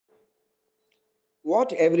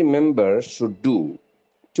What every member should do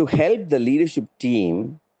to help the leadership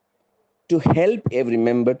team to help every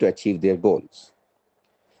member to achieve their goals.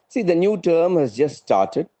 See, the new term has just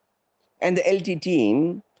started, and the LT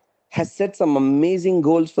team has set some amazing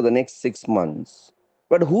goals for the next 6 months.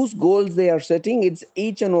 But whose goals they are setting? It's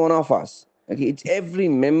each and one of us. Okay, it's every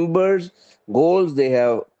member's goals they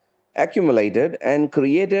have accumulated and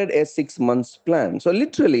created a 6 months plan. So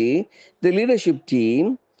literally, the leadership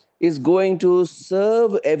team is going to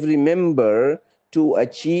serve every member to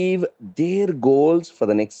achieve their goals for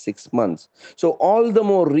the next 6 months. So, all the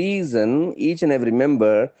more reason each and every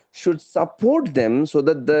member should support them so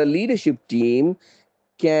that the leadership team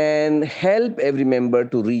can help every member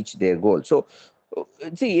to reach their goal. So,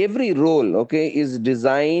 see, every role, okay, is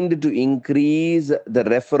designed to increase the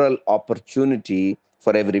referral opportunity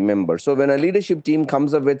for every member. So, when a leadership team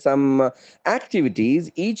comes up with some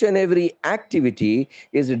activities, each and every activity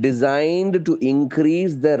is designed to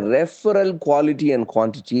increase the referral quality and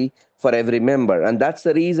quantity for every member. And that's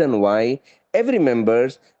the reason why every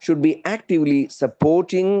members should be actively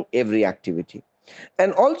supporting every activity.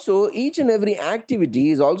 And also, each and every activity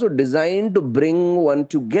is also designed to bring one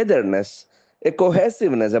togetherness, a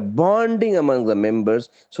cohesiveness, a bonding among the members,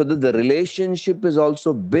 so that the relationship is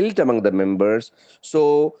also built among the members.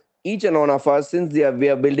 So each and one of us, since we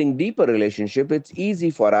are building deeper relationship, it's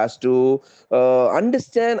easy for us to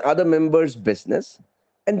understand other members' business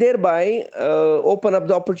and thereby open up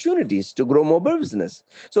the opportunities to grow more business.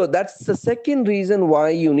 So that's the second reason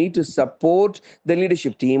why you need to support the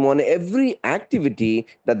leadership team on every activity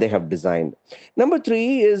that they have designed. Number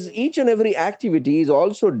three is each and every activity is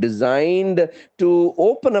also designed to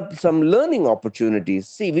open up some learning opportunities.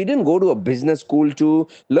 See, we didn't go to a business school to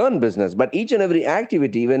learn business, but each and every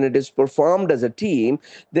activity, when it is performed as a team,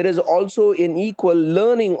 there is also an equal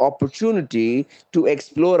learning opportunity to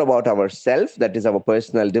explore about ourselves, that is our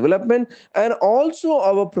personal development, and also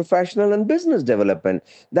our professional and business development.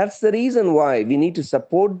 That's the reason why we need to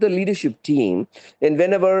support the leadership team and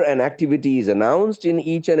whenever an activity is announced in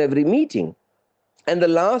each and every meeting. And the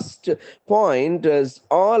last point is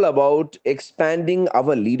all about expanding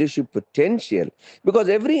our leadership potential, because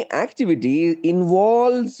every activity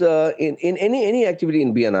involves in any activity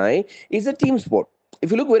in BNI is a team sport. If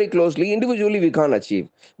you look very closely, individually we can't achieve,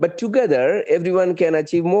 but together everyone can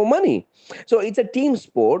achieve more money. So it's a team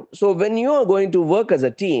sport. So when you are going to work as a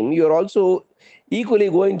team, you're also equally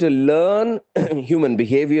going to learn human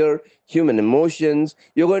behavior, human emotions.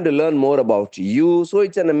 You're going to learn more about you. So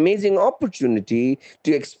it's an amazing opportunity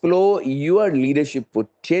to explore your leadership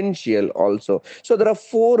potential also. So there are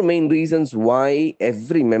four main reasons why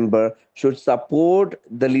every member should support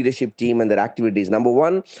the leadership team and their activities. Number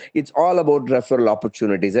one, it's all about referral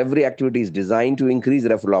opportunities. Every activity is designed to increase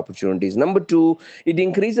referral opportunities. Number two, it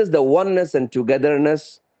increases the oneness and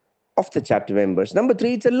togetherness of the chapter members. Number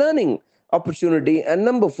three, it's a learning opportunity. And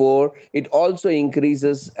number four, it also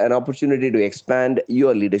increases an opportunity to expand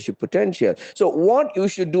your leadership potential. So, what you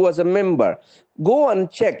should do as a member, go and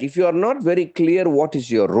check. If you are not very clear what is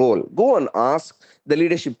your role, go and ask the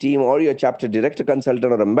leadership team or your chapter director,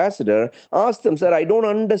 consultant, or ambassador. Ask them, sir, I don't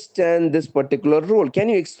understand this particular role. Can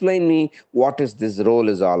you explain me what is this role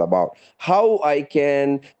is all about? How I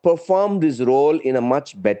can perform this role in a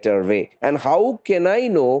much better way? And how can I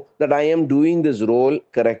know that I am doing this role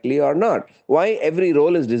correctly or not? Why every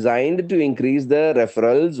role is designed to increase the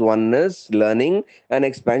referrals, oneness, learning, and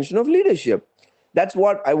expansion of leadership. That's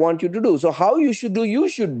what I want you to do. So how you should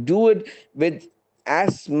do it with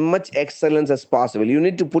as much excellence as possible. You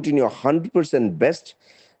need to put in your 100% best.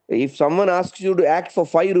 If someone asks you to act for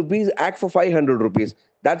 5 rupees, act for 500 rupees.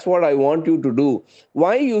 That's what I want you to do.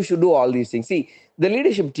 Why you should do all these things? See, the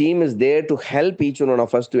leadership team is there to help each one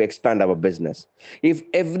of us to expand our business. If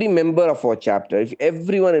every member of our chapter, if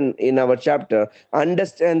everyone in our chapter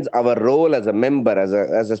understands our role as a member,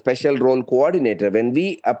 as a special role coordinator, when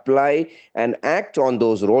we apply and act on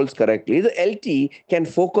those roles correctly, the LT can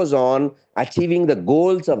focus on achieving the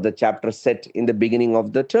goals of the chapter set in the beginning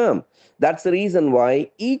of the term. That's the reason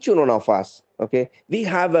why each one of us, okay, we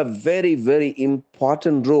have a very, very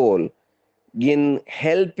important role in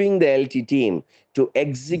helping the LT team to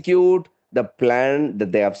execute the plan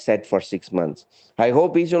that they have set for 6 months. I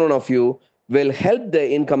hope each one of you will help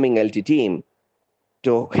the incoming LT team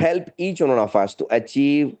to help each one of us to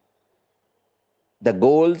achieve the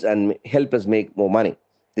goals and help us make more money.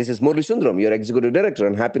 This is Murli Sundram, your executive director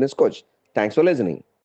and happiness coach. Thanks for listening.